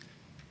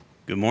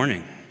Good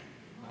morning.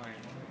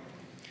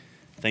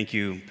 Thank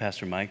you,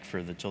 Pastor Mike,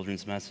 for the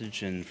children's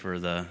message and for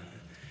the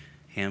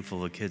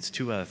handful of kids.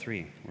 2 out of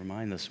 3 were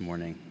mine this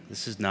morning.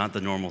 This is not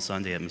the normal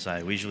Sunday at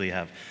Messiah. We usually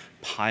have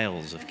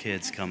piles of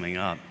kids coming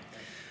up.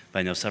 But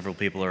I know several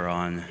people are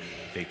on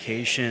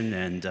vacation,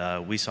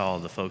 and we saw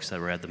the folks that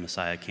were at the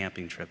Messiah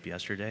camping trip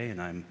yesterday,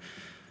 and I'm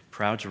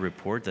proud to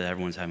report that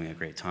everyone's having a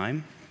great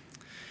time.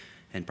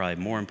 And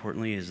probably more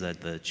importantly is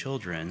that the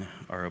children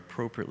are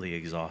appropriately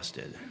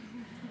exhausted.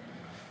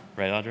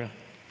 Right, Audra?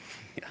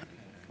 Yeah,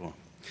 cool.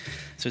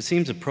 So it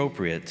seems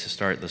appropriate to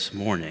start this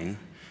morning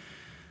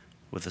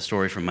with a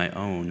story from my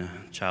own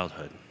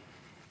childhood.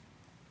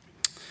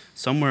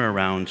 Somewhere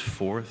around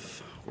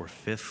 4th or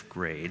 5th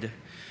grade,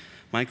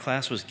 my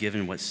class was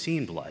given what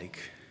seemed like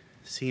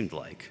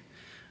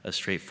a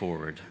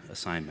straightforward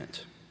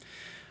assignment.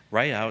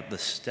 Write out the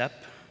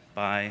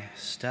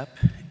step-by-step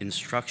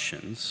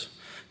instructions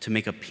to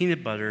make a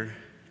peanut butter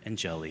and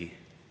jelly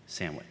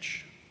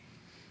sandwich.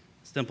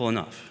 Simple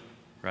enough,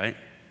 right?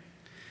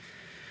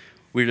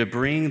 We were to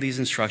bring these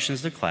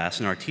instructions to class,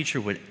 and our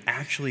teacher would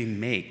actually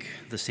make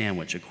the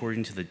sandwich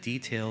according to the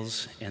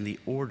details and the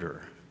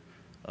order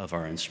of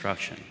our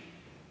instruction.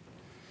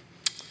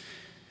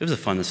 It was a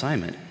fun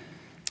assignment.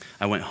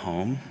 I went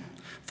home,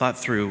 thought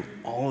through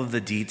all of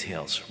the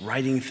details,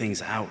 writing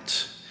things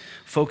out,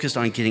 focused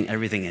on getting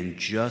everything in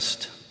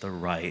just the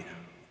right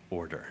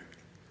order.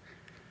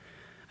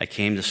 I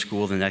came to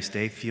school the next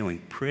day feeling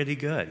pretty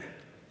good.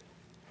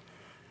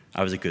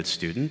 I was a good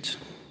student,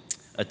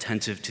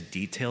 attentive to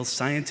details,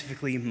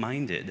 scientifically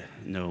minded,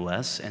 no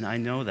less, and I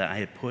know that I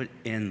had put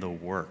in the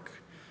work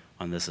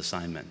on this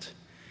assignment.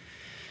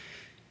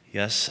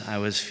 Yes, I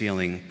was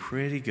feeling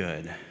pretty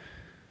good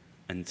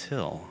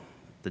until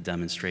the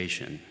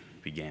demonstration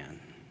began.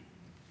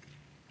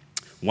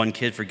 One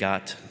kid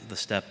forgot the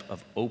step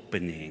of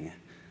opening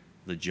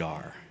the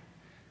jar.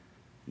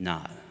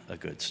 Not a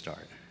good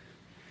start.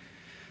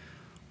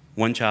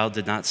 One child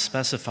did not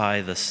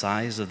specify the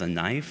size of the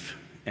knife,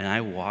 and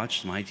I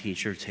watched my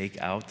teacher take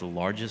out the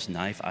largest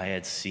knife I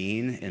had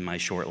seen in my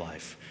short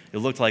life. It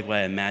looked like what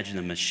I imagined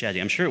a machete.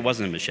 I'm sure it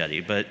wasn't a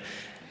machete, but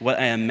what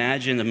I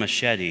imagined a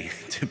machete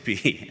to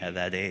be at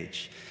that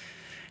age.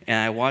 And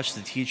I watched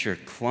the teacher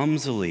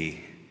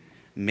clumsily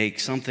make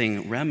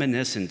something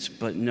reminiscent,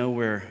 but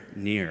nowhere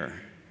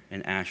near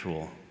an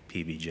actual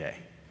PBJ.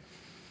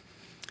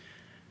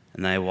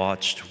 And I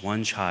watched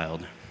one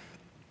child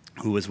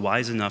who was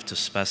wise enough to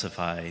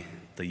specify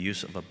the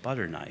use of a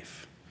butter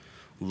knife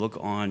look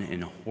on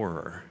in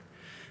horror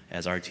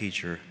as our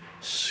teacher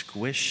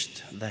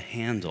squished the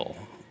handle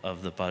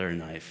of the butter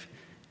knife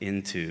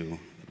into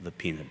the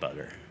peanut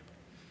butter.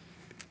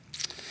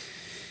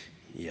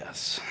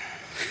 Yes.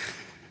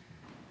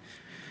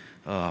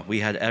 We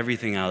had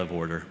everything out of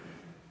order.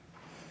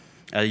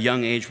 At a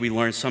young age, we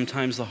learned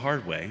sometimes the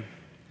hard way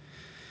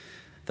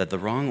that the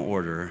wrong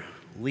order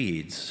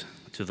leads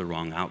to the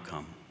wrong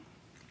outcome.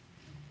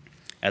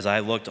 As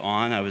I looked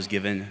on, I was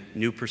given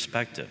new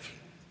perspective,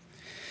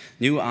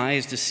 new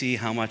eyes to see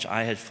how much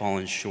I had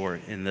fallen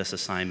short in this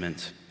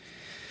assignment.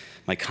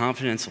 My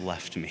confidence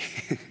left me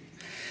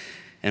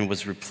and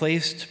was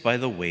replaced by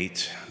the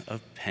weight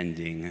of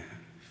pending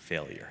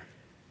failure.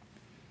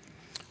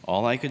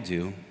 All I could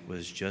do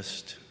was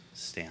just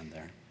stand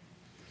there,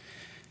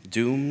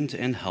 doomed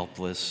and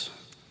helpless,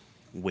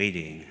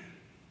 waiting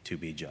to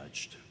be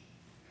judged.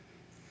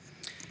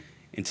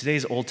 In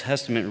today's Old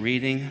Testament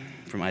reading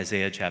from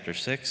Isaiah chapter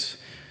 6,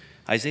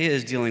 Isaiah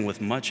is dealing with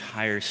much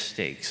higher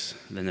stakes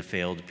than a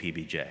failed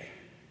PBJ.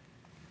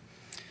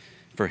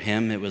 For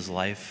him, it was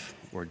life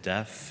or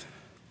death,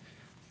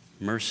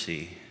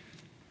 mercy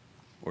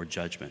or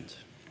judgment.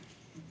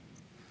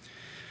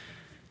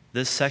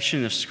 This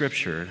section of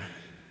Scripture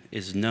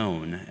is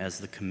known as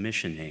the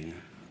commissioning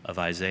of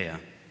Isaiah.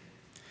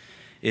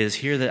 It is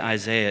here that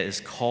Isaiah is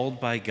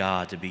called by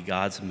God to be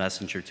God's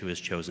messenger to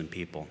his chosen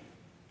people.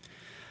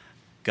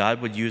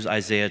 God would use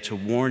Isaiah to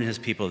warn his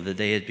people that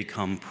they had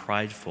become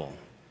prideful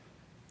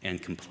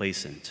and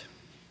complacent.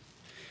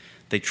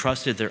 They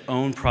trusted their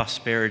own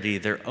prosperity,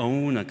 their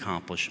own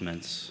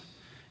accomplishments,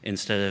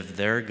 instead of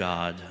their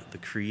God, the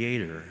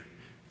creator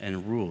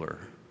and ruler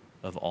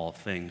of all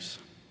things.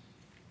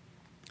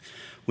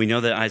 We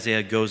know that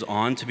Isaiah goes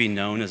on to be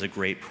known as a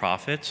great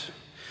prophet,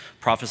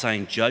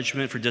 prophesying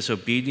judgment for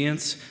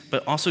disobedience,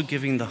 but also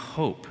giving the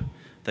hope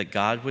that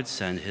God would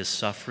send his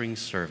suffering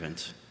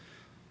servant,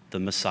 the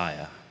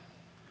Messiah,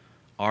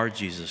 our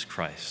Jesus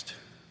Christ,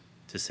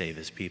 to save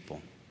his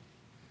people.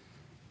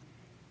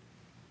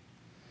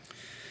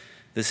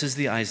 This is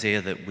the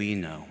Isaiah that we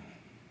know,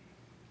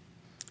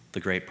 the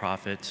great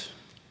prophet,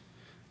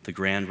 the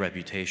grand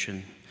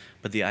reputation,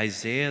 but the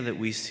Isaiah that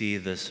we see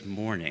this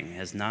morning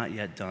has not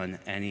yet done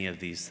any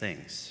of these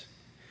things.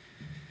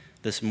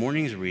 This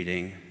morning's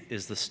reading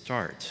is the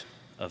start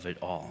of it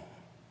all.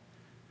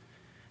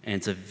 And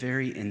it's a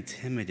very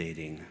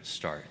intimidating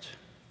start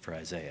for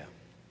Isaiah.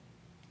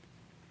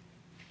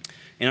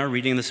 In our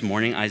reading this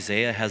morning,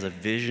 Isaiah has a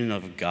vision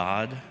of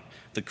God,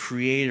 the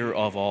creator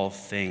of all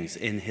things,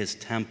 in his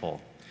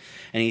temple.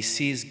 And he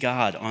sees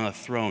God on a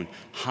throne,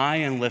 high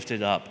and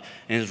lifted up,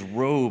 and his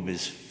robe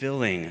is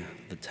filling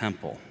the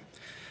temple.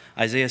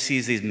 Isaiah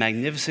sees these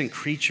magnificent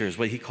creatures,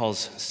 what he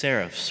calls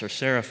seraphs or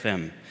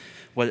seraphim,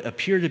 what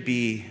appear to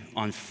be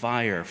on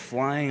fire,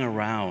 flying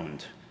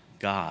around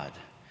God.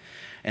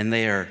 And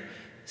they are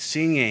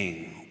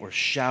singing or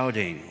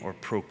shouting or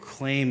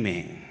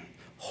proclaiming,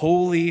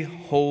 "Holy,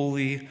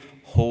 holy,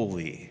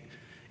 holy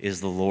is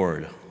the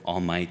Lord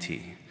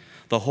Almighty.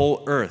 The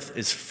whole earth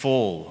is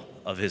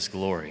full of his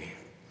glory."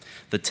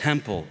 The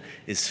temple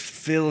is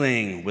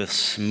filling with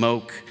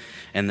smoke,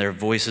 and their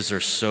voices are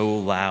so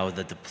loud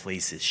that the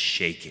place is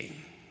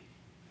shaking.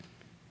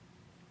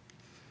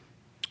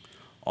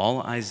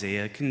 All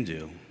Isaiah can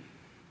do,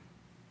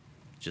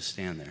 just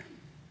stand there,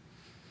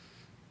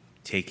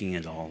 taking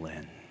it all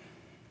in.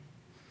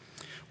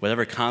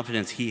 Whatever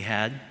confidence he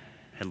had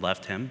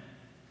left him.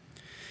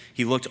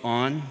 He looked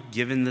on,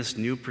 given this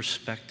new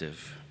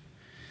perspective,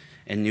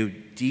 and knew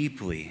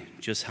deeply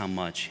just how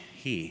much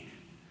he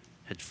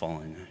had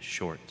fallen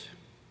short.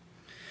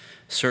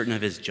 Certain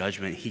of his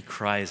judgment, he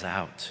cries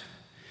out,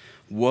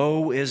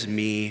 "Woe is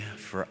me,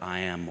 for I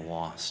am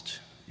lost."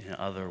 In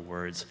other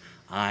words,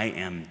 I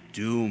am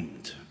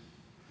doomed.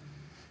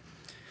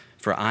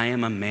 For I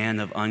am a man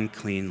of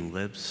unclean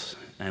lips,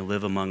 and I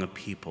live among a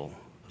people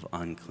of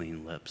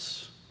unclean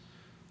lips.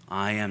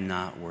 I am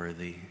not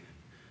worthy.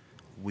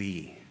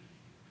 We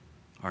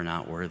are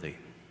not worthy.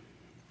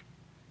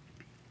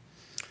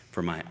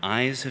 For my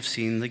eyes have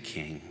seen the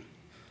King,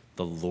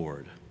 the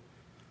Lord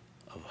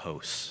of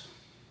hosts.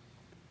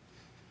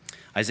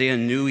 Isaiah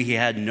knew he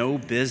had no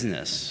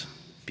business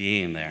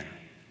being there.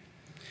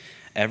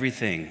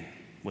 Everything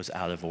was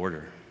out of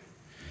order.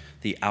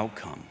 The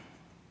outcome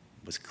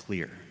was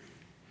clear.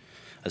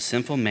 A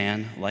sinful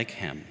man like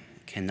him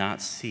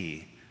cannot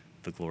see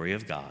the glory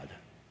of God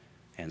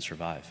and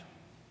survive.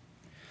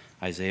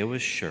 Isaiah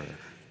was sure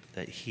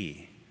that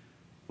he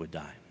would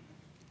die.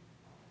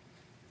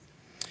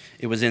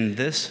 It was in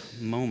this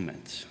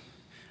moment,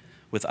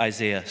 with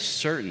Isaiah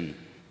certain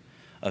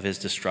of his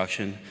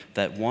destruction,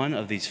 that one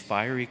of these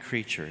fiery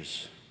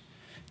creatures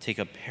take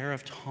a pair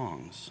of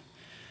tongs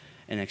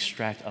and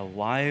extract a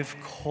live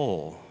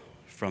coal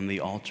from the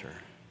altar.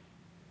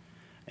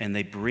 And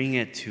they bring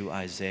it to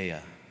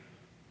Isaiah,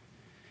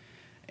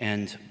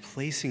 and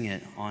placing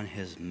it on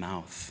his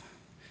mouth,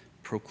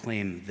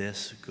 proclaim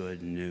this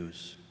good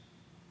news.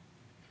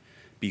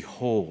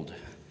 "Behold,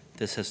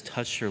 this has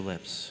touched your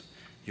lips.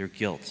 Your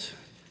guilt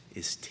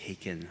is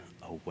taken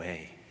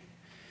away,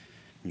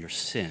 and your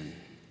sin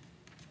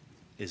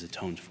is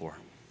atoned for."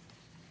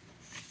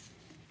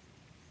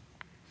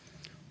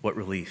 What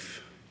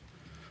relief!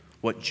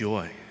 What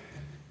joy!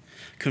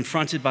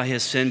 Confronted by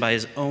his sin, by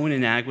his own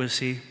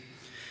inadequacy,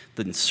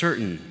 then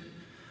certain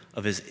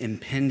of his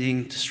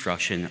impending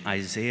destruction,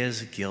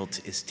 Isaiah's guilt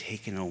is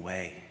taken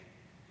away.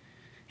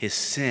 His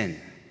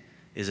sin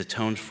is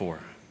atoned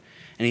for,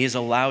 and he is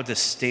allowed to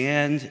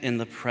stand in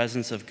the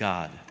presence of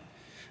God,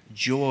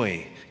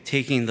 joy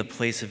taking the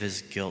place of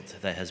his guilt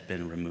that has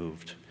been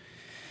removed.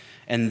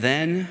 And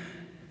then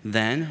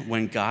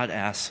when God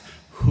asks,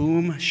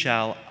 "Whom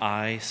shall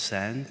I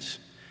send,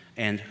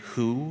 and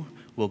who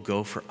will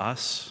go for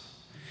us?"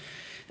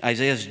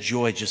 Isaiah's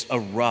joy just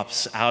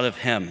erupts out of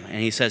him,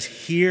 and he says,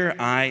 "Here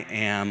I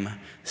am,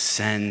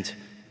 send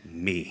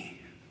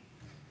me."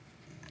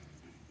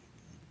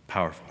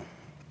 Powerful.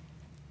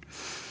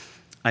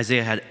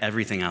 Isaiah had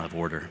everything out of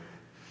order.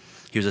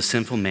 He was a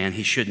sinful man.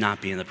 He should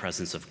not be in the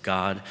presence of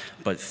God,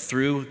 but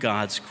through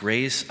God's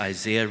grace,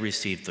 Isaiah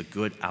received the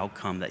good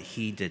outcome that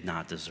he did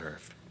not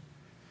deserve.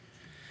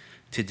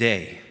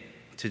 Today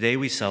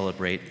we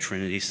celebrate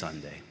Trinity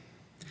Sunday.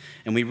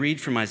 And we read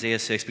from Isaiah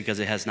 6 because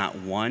it has not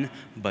one,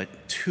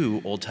 but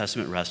two Old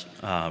Testament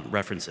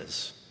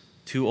references.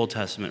 Two Old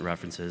Testament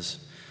references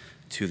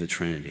to the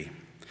Trinity.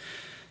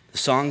 The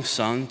song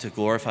sung to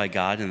glorify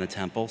God in the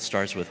temple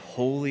starts with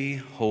 "Holy,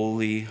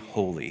 holy,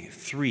 holy."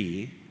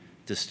 Three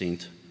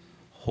distinct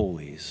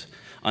holies,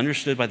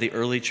 understood by the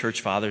early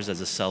church fathers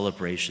as a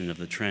celebration of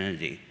the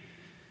Trinity,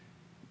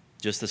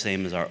 just the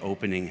same as our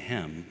opening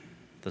hymn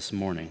this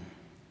morning.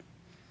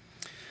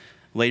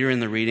 Later in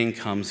the reading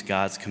comes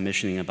God's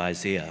commissioning of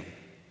Isaiah,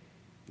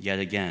 yet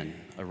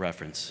again a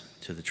reference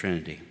to the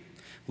Trinity.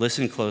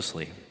 Listen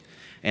closely.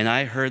 "And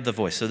I heard the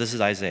voice," so this is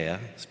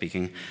Isaiah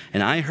speaking,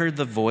 "and I heard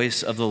the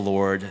voice of the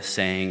Lord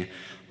saying,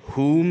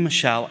 'Whom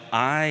shall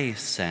I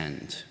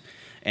send,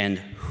 and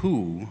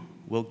who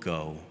will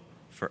go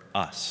for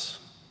us?'"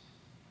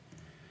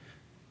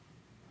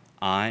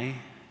 I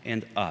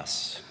and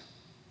us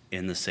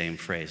in the same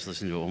phrase.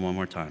 Listen to it one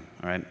more time,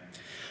 all right?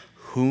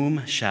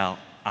 "Whom shall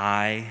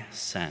I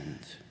send,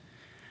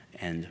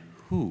 and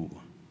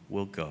who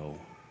will go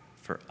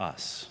for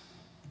us?"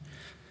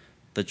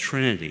 The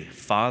Trinity,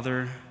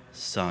 Father,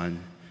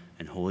 Son,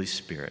 and Holy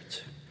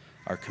Spirit,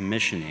 are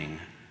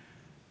commissioning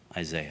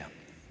Isaiah.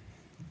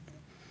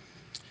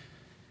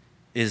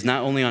 It is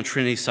not only on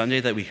Trinity Sunday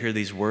that we hear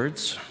these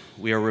words.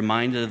 We are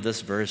reminded of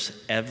this verse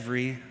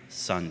every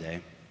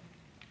Sunday.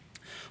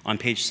 On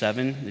page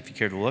 7, if you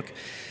care to look,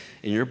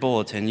 in your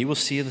bulletin, you will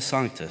see the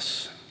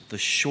Sanctus, the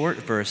short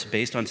verse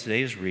based on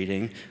today's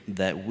reading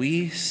that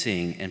we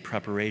sing in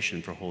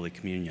preparation for Holy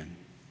Communion.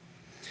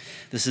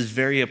 This is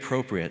very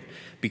appropriate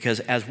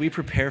because as we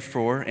prepare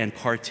for and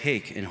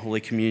partake in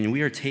Holy Communion,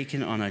 we are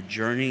taken on a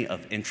journey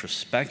of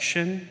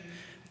introspection,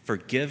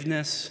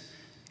 forgiveness,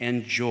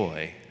 and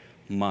joy,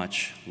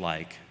 much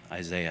like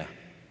Isaiah.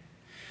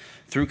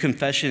 Through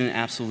confession and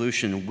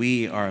absolution,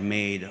 we are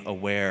made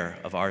aware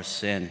of our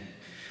sin,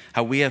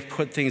 how we have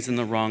put things in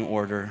the wrong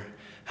order,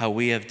 how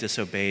we have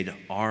disobeyed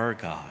our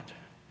God,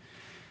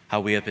 how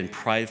we have been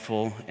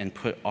prideful and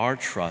put our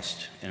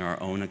trust in our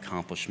own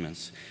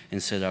accomplishments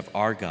instead of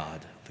our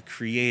God, the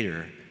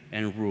creator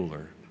and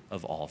ruler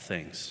of all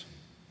things.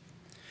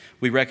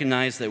 We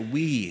recognize that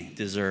we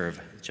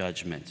deserve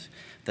judgment,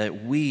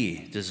 that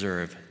we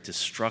deserve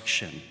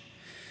destruction,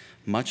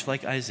 much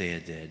like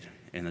Isaiah did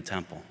in the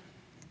temple.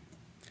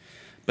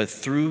 But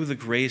through the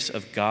grace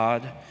of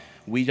God,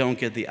 we don't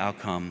get the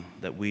outcome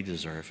that we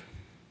deserve.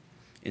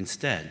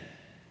 Instead,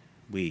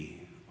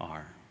 we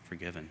are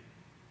forgiven.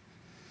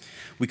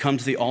 We come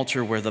to the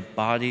altar where the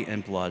body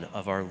and blood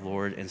of our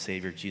Lord and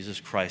Savior Jesus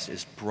Christ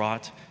is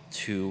brought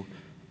to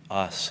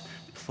us,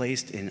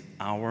 placed in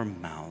our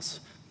mouths,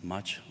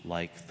 much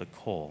like the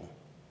coal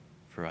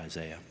for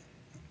Isaiah.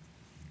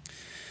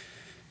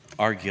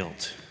 Our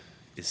guilt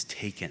is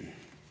taken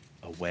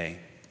away.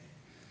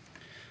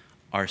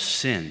 Our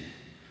sin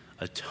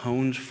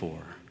atoned for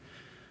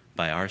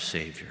by our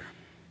Savior,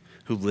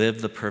 who lived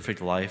the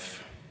perfect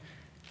life,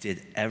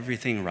 did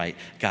everything right,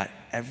 got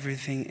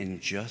everything in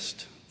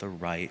just the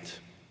right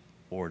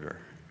order,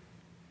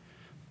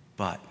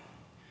 but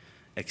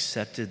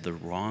accepted the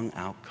wrong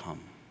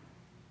outcome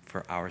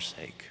for our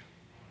sake,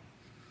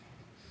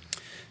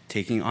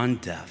 taking on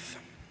death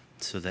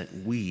so that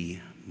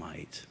we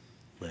might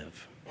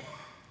live,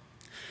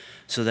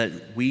 so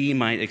that we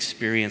might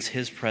experience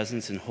his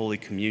presence in Holy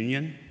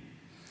Communion,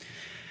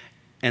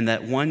 and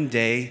that one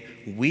day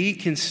we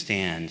can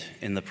stand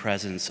in the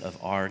presence of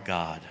our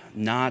God,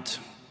 not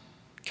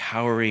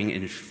cowering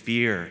in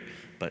fear,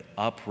 but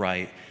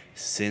upright,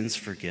 sins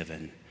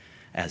forgiven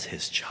as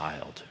his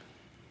child.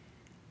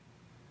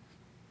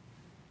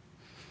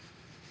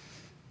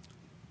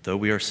 Though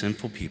we are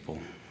sinful people,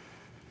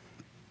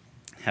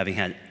 having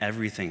had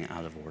everything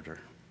out of order,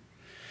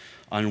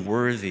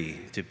 unworthy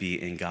to be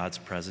in God's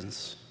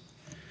presence,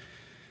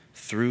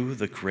 through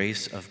the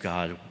grace of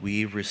God,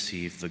 we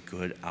receive the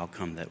good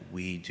outcome that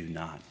we do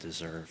not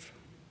deserve.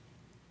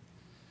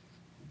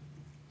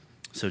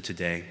 So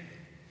today,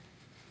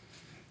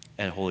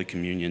 at Holy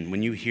Communion,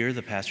 when you hear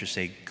the pastor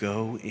say,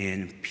 "Go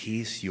in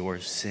peace, your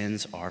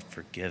sins are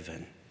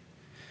forgiven,"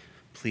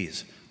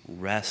 please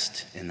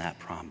rest in that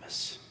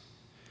promise.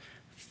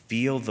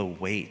 Feel the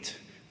weight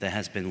that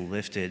has been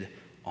lifted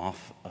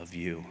off of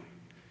you.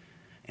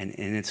 And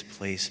in its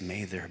place,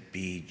 may there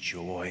be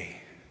joy.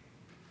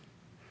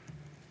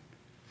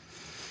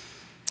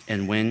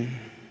 And when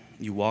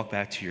you walk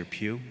back to your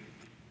pew,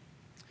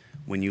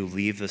 when you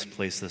leave this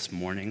place this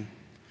morning,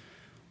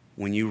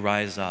 when you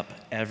rise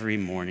up every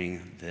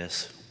morning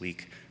this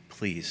week,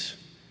 please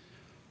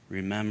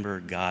remember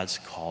God's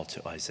call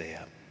to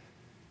Isaiah.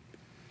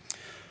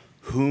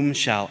 Whom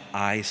shall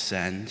I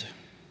send,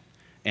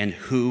 and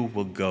who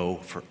will go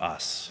for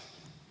us?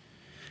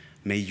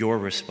 May your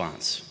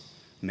response,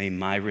 may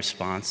my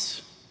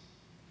response,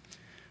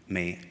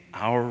 may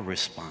our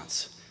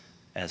response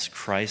as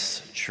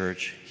Christ's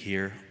church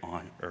here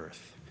on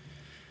earth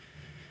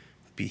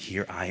be,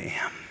 "Here I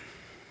am.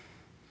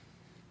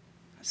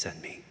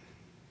 Send me."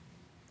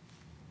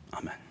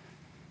 Amen.